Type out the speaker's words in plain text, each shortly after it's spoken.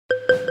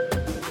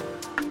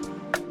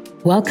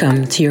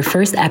Welcome to your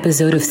first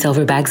episode of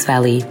Silverbacks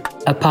Valley,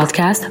 a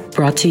podcast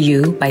brought to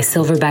you by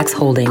Silverbacks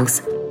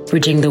Holdings,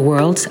 bridging the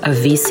worlds of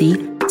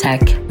VC,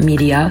 tech,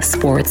 media,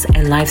 sports,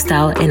 and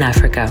lifestyle in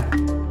Africa.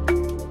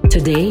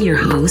 Today, your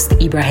host,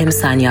 Ibrahim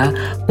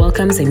Sanya,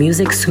 welcomes a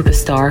music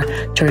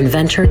superstar turned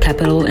venture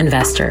capital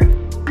investor,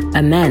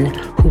 a man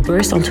who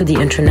burst onto the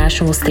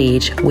international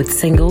stage with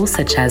singles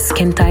such as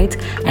Skin Tight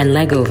and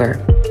Leg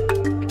Over.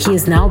 He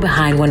is now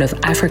behind one of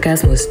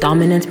Africa's most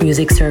dominant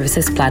music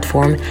services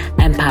platform,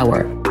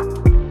 emPawa.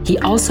 He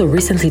also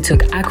recently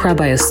took Accra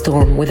by a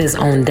storm with his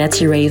own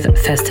Dirty Rave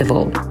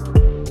festival.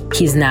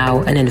 He's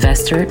now an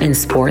investor in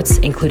sports,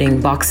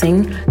 including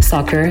boxing,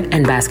 soccer,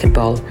 and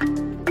basketball.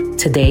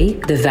 Today,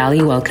 the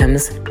Valley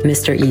welcomes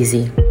Mr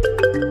Eazi.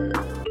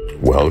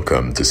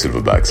 Welcome to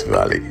Silverbacks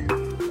Valley.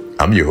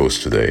 I'm your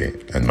host today,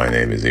 and my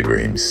name is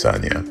Ibrahim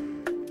Sanya.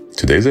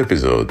 Today's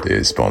episode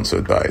is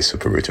sponsored by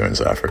Super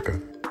Returns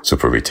Africa.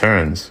 Super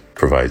Returns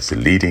provides the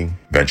leading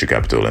venture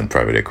capital and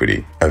private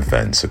equity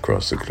events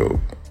across the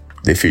globe.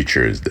 They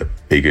feature the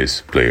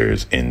biggest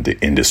players in the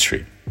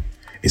industry.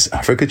 Its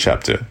Africa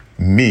chapter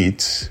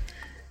meets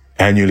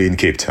annually in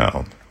Cape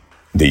Town.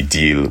 They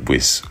deal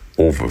with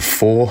over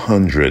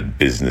 400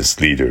 business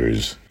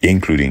leaders,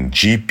 including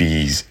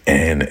GPs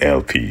and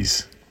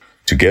LPs.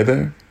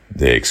 Together,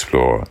 they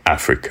explore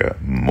Africa's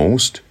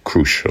most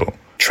crucial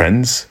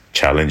trends,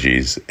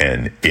 challenges,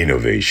 and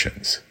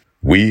innovations.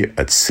 We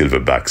at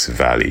Silverbacks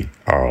Valley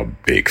are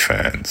big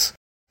fans.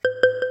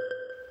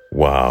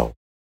 Wow.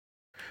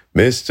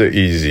 Mr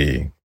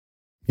Eazi,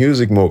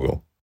 music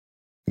mogul,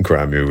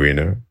 Grammy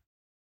winner,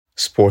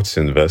 sports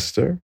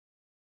investor,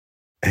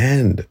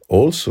 and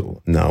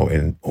also now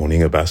in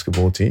owning a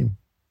basketball team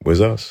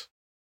with us.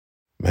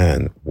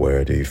 Man,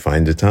 where do you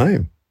find the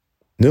time?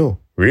 No,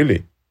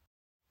 really.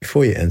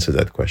 Before you answer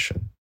that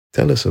question,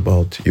 tell us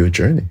about your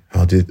journey.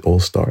 How did it all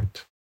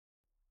start?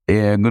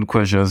 Yeah, good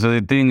question. So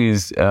the thing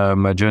is,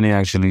 my journey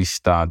actually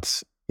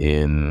starts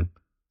in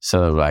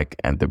sort of like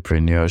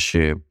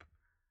entrepreneurship,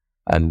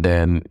 and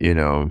then,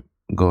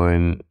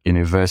 going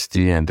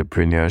university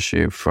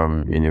entrepreneurship,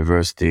 from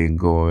university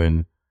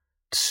going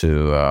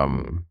to,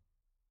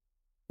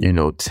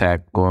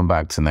 tech, going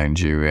back to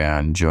Nigeria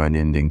and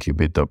joining the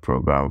incubator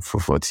program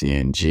for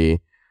TNG,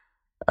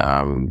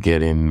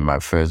 getting my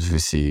first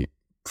VC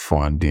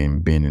funding,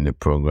 being in the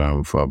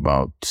program for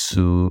about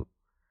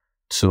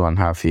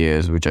 2.5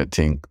 years, which I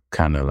think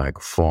kind of like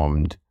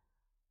formed,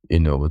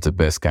 was the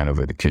best kind of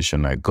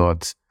education I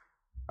got.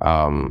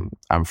 I'm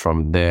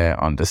from there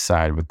on the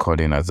side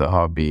recording as a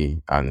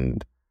hobby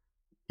and,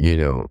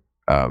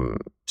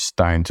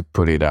 starting to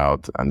put it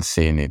out and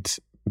seeing it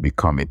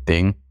become a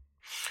thing.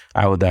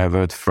 I would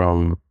divert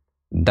from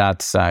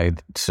that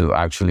side to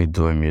actually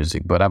doing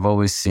music, but I've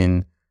always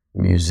seen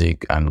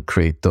music and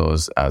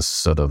creators as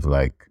sort of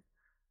like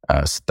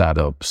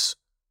startups.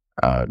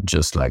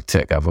 Just like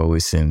tech, I've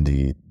always seen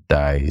the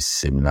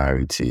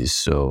similarities.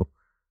 So,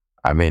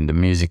 the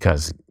music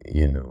has,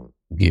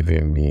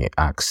 given me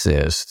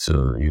access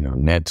to,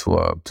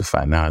 network, to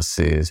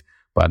finances,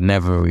 but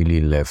never really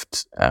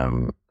left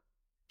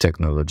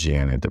technology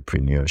and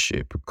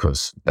entrepreneurship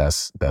because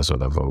that's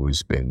what I've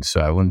always been. So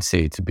I wouldn't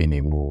say it's been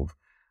a move.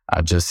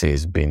 I'd just say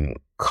it's been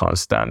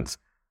constant.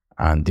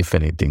 And if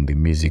anything, the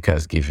music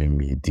has given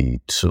me the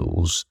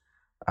tools.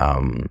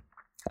 And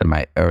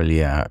my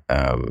earlier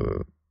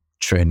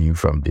training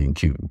from the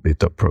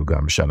incubator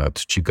program. Shout out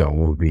to Chika,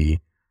 Nwobi,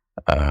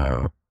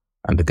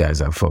 and the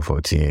guys at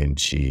 440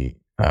 NG.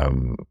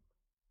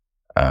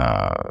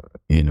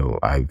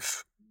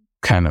 I've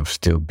kind of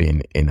still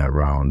been in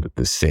around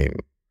the same,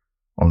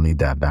 only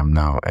that I'm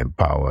now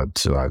empowered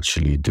to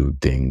actually do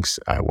things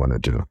I want to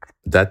do.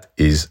 That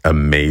is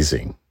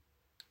amazing.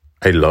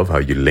 I love how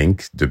you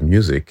link the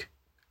music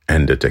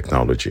and the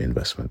technology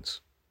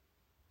investments.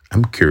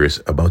 I'm curious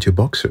about your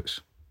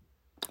boxers.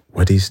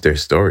 What is their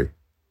story?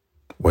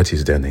 What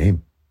is their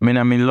name?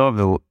 I'm in love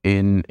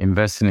in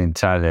investing in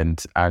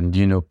talent. And,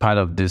 part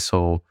of this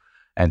whole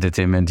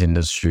entertainment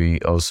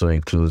industry also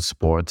includes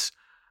sports.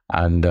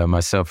 And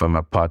myself and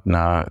my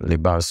partner,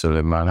 Liban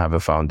Suleiman, have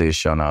a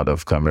foundation out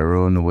of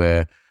Cameroon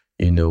where,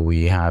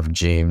 we have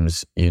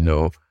gyms,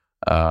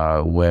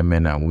 where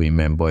men and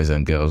women, boys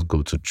and girls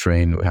go to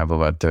train. We have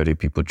over 30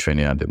 people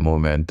training at the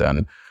moment.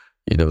 And,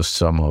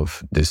 some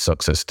of the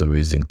success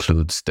stories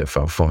include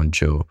Stephane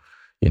Fondjo,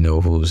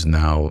 who's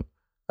now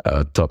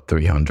top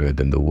 300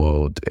 in the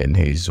world in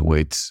his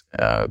weight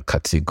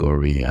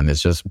category. And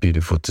it's just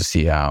beautiful to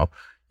see how,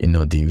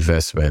 the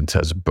investment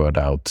has brought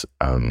out,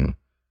 a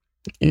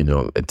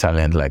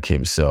talent like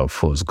himself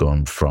who's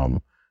gone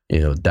from,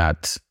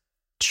 that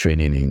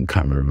training in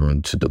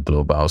Cameroon to the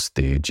global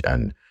stage.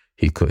 And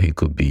he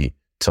could be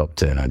top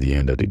 10 at the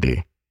end of the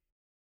day.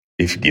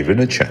 If given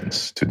a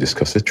chance to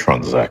discuss a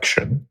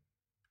transaction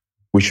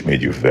which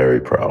made you very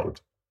proud,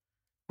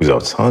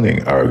 without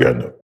sounding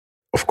arrogant,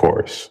 of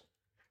course,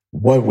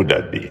 what would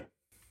that be?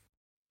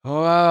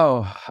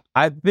 Wow.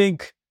 I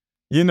think,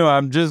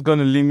 I'm just going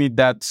to limit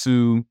that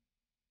to,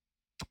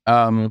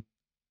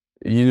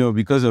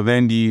 because of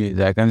NDAs,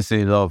 I can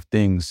say a lot of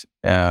things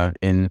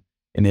in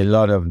in a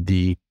lot of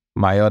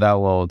my other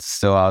worlds.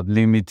 So I'll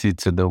limit it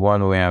to the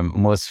one where I'm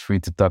most free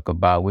to talk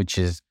about, which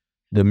is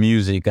the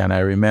music. And I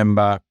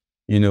remember,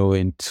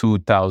 in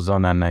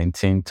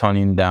 2019,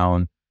 turning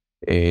down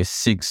a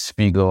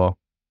six-figure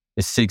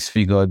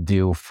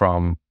deal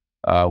from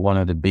one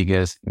of the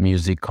biggest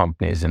music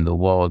companies in the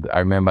world. I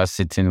remember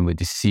sitting with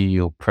the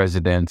CEO,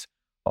 president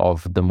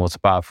of the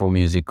most powerful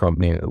music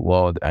company in the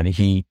world, and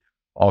he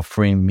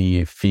offering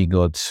me a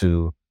figure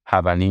to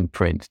have an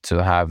imprint,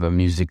 to have a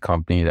music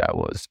company that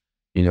was,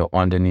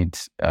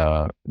 underneath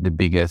the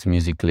biggest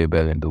music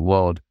label in the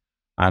world.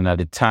 And at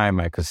the time,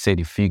 I could say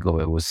the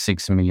figure, it was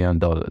 $6 million.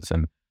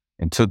 And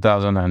in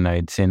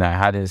 2019, I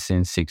hadn't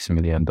seen $6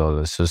 million.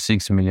 So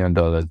 $6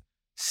 million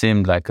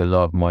seemed like a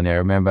lot of money. I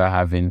remember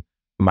having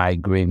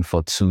migraine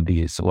for 2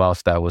 days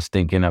whilst I was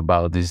thinking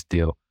about this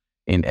deal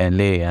in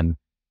LA, and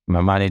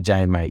my manager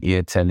in my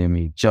ear telling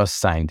me, just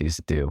sign this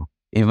deal.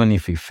 Even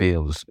if it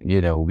fails,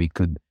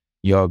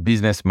 you're a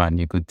businessman,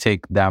 you could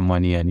take that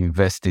money and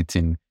invest it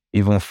in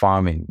even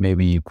farming.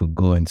 Maybe you could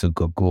go into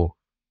cocoa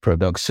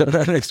production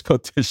and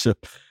exportation.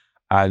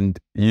 And,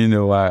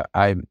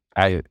 I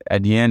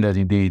at the end of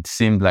the day, it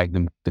seemed like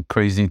the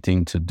crazy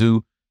thing to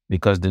do,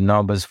 because the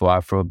numbers for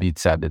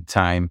Afrobeats at the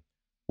time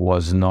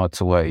was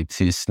not where it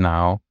is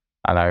now.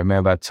 And I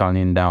remember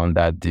turning down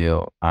that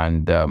deal,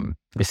 and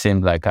it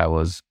seemed like I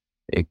was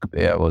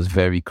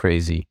very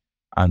crazy.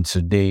 And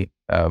today,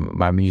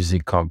 my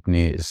music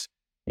company is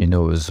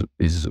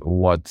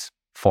what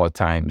four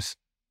times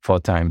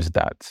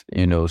that,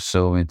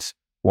 so it's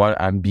what,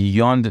 and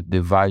beyond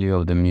the value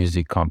of the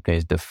music company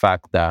is the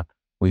fact that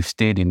we've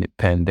stayed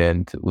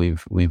independent.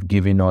 We've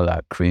given all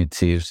our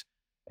creatives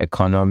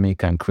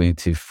economic and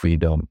creative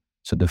freedom.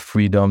 So the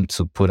freedom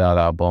to put out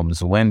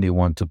albums when they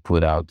want to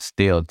put out,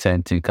 stay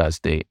authentic as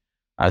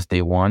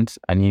they want,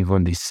 and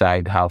even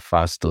decide how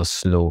fast or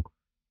slow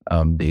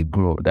they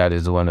grow. That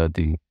is one of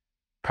the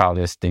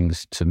proudest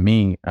things to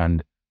me.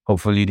 And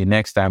hopefully the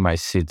next time I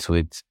sit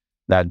with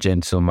that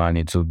gentleman,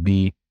 it will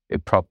be a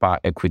proper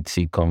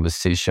equity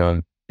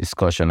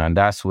discussion. And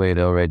that's where it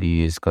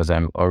already is, because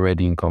I'm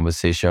already in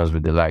conversations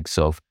with the likes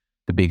of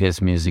the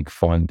biggest music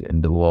fund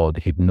in the world,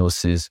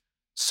 Hypnosis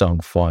Song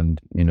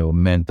Fund,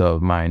 mentor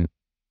of mine.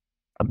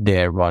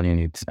 They're running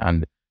it.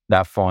 And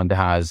that fund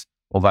has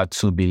over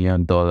 $2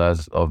 billion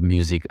of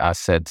music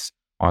assets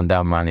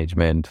under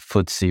management,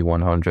 FTSE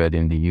 100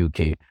 in the UK.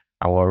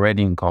 And we're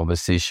already in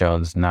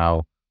conversations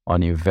now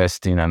on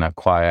investing and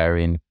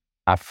acquiring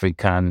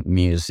African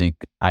music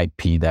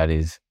IP that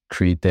is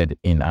created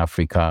in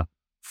Africa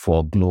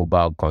for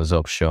global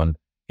consumption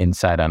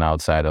inside and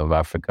outside of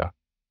Africa.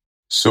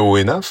 So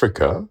in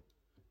Africa,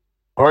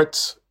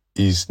 art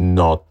is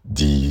not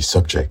the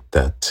subject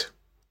that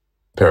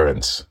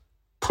parents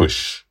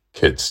push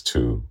kids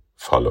to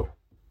follow.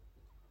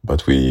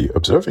 But we're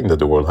observing that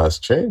the world has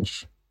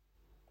changed.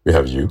 We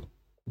have you.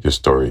 Your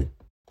story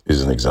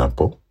is an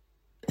example.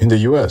 In the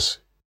US,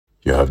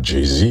 you have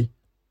Jay-Z,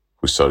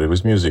 who started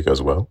with music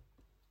as well,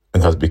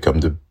 and has become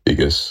the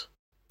biggest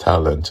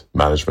talent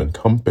management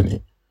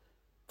company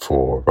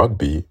for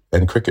rugby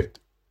and cricket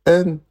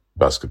and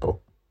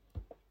basketball.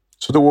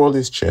 So the world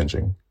is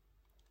changing.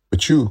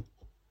 But you,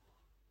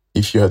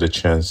 if you had a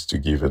chance to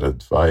give an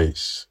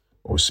advice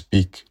or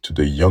speak to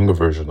the younger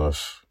version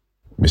of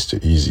Mr.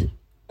 Eazi,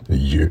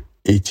 the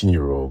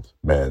 18-year-old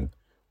man,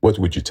 what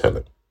would you tell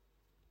him?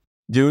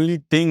 The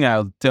only thing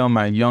I'll tell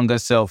my younger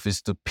self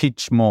is to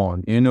pitch more.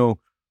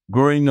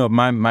 Growing up,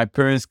 my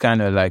parents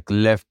kind of like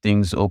left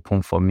things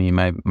open for me.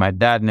 My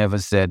dad never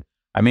said,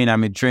 I'm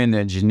a trained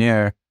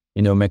engineer,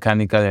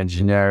 mechanical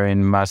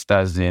engineering,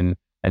 masters in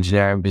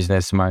engineering,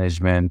 business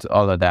management,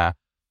 all of that.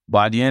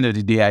 But at the end of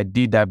the day, I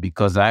did that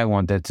because I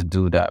wanted to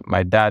do that.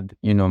 My dad,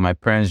 my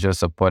parents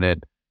just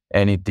supported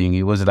anything.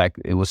 It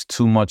was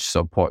too much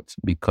support,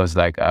 because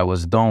I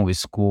was done with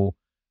school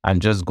and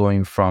just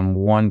going from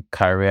one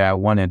career,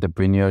 one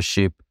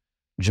entrepreneurship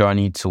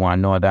journey to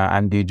another.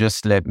 And they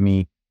just let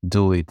me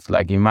do it.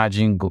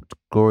 Imagine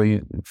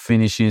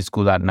finishing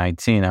school at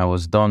 19. I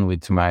was done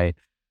with my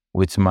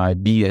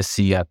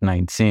BSc at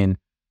 19.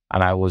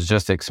 And I was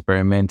just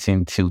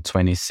experimenting till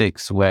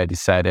 26, where I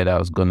decided I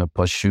was going to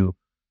pursue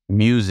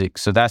music.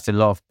 So that's a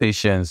lot of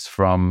patience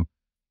from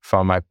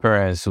my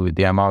parents with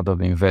the amount of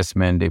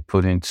investment they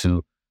put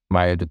into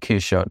my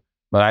education.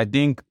 But I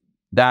think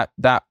that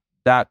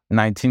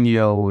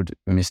 19-year-old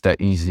Mr.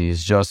 Eazi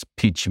is just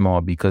pitch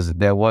more, because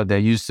there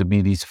used to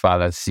be this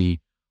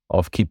fallacy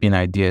of keeping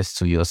ideas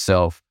to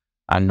yourself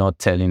and not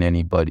telling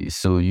anybody.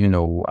 So,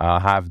 I'll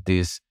have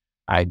these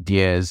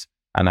ideas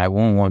and I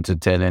won't want to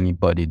tell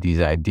anybody these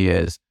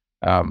ideas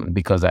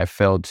because I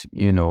felt,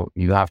 you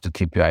have to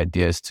keep your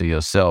ideas to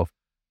yourself.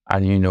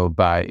 And,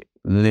 by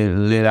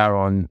later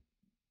on,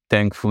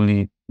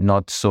 thankfully,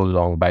 not so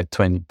long, by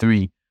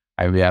 23,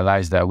 I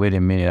realized that, wait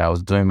a minute, I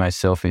was doing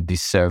myself a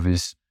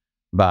disservice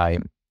by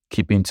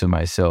keeping to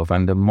myself.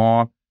 And the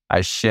more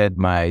I shared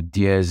my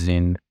ideas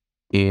in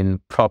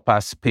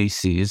proper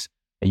spaces,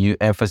 you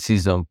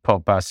emphasis on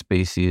proper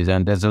spaces,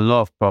 and there's a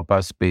lot of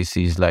proper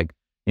spaces,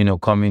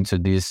 coming to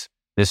this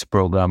this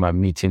program and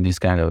meeting this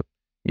kind of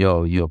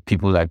your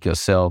people like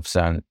yourselves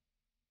and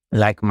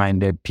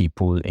like-minded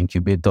people,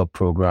 incubator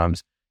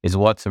programs is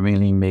what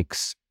really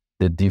makes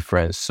the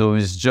difference. So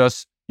it's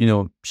just,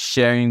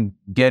 sharing,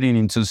 getting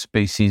into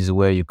spaces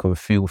where you can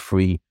feel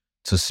free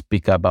to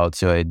speak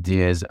about your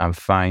ideas and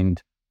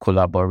find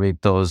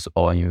collaborators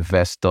or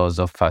investors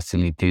or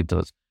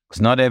facilitators.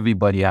 Because not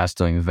everybody has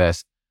to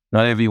invest.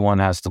 Not everyone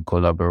has to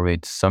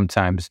collaborate.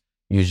 Sometimes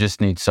you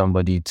just need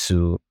somebody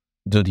to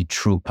do the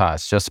true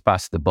pass, just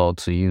pass the ball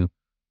to you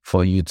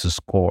for you to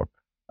score.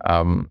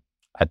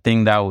 I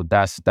think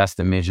that's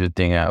the major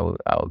thing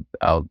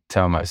I'll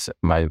tell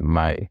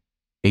my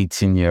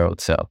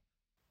 18-year-old self.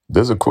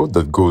 There's a quote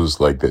that goes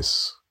like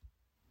this: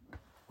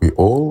 "We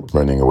all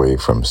running away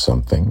from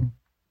something,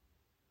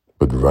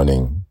 but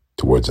running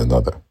towards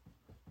another."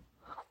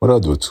 What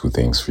are those two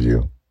things for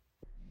you?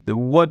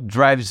 What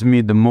drives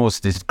me the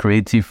most is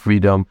creative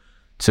freedom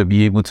to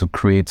be able to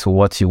create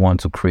what you want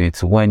to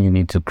create when you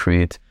need to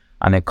create,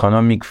 and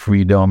economic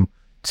freedom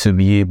to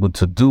be able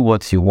to do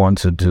what you want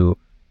to do.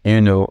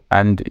 It's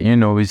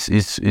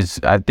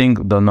I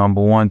think the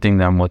number one thing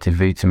that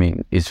motivates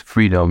me is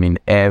freedom in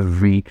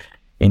every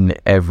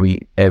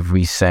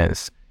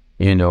sense,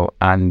 and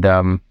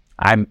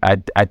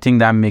I think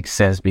that makes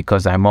sense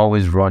because I'm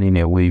always running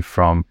away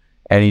from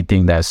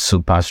anything that's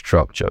super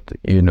structured,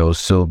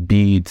 so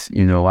be it,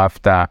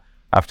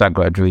 after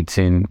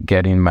graduating,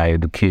 getting my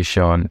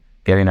education,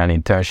 getting an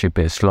internship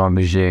in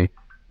Schlumberger,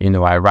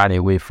 I ran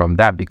away from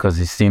that because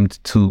it seemed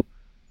too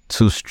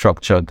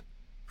structured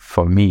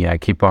for me. I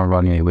keep on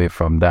running away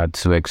from that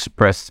to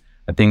express.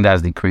 I think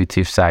that's the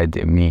creative side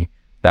in me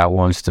that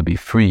wants to be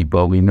free,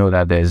 but we know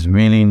that there's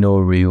really no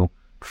real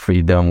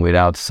freedom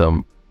without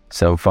some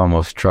form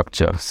of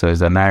structure. So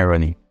it's an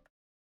irony.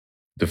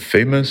 The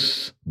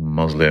famous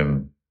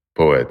Muslim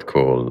poet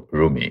called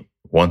Rumi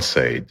once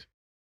said,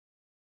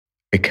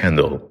 "A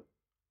candle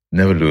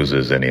never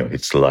loses any of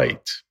its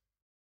light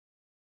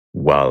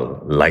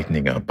while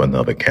lighting up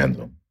another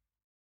candle."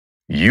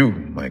 You,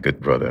 my good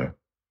brother,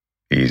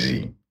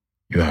 Eazi,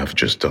 you have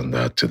just done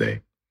that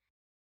today.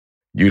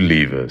 You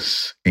leave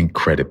us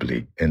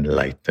incredibly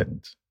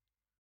enlightened.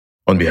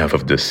 On behalf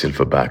of the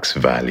Silverbacks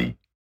Valley,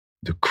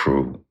 the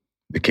crew,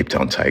 the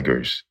Capetown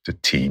Tigers, the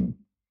team,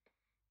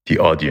 the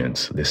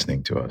audience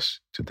listening to us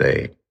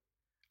today,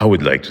 I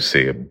would like to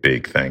say a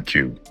big thank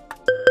you.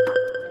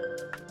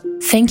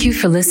 Thank you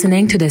for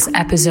listening to this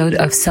episode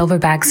of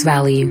Silverbacks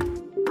Valley.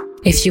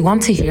 If you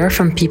want to hear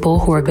from people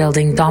who are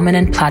building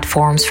dominant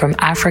platforms from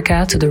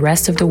Africa to the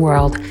rest of the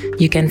world,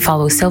 you can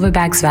follow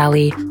Silverbacks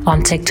Valley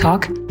on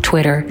TikTok,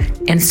 Twitter,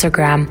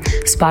 Instagram,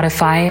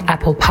 Spotify,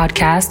 Apple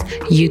Podcast,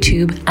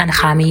 YouTube,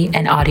 Anhami,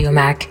 and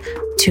AudioMac.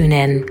 Tune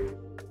in.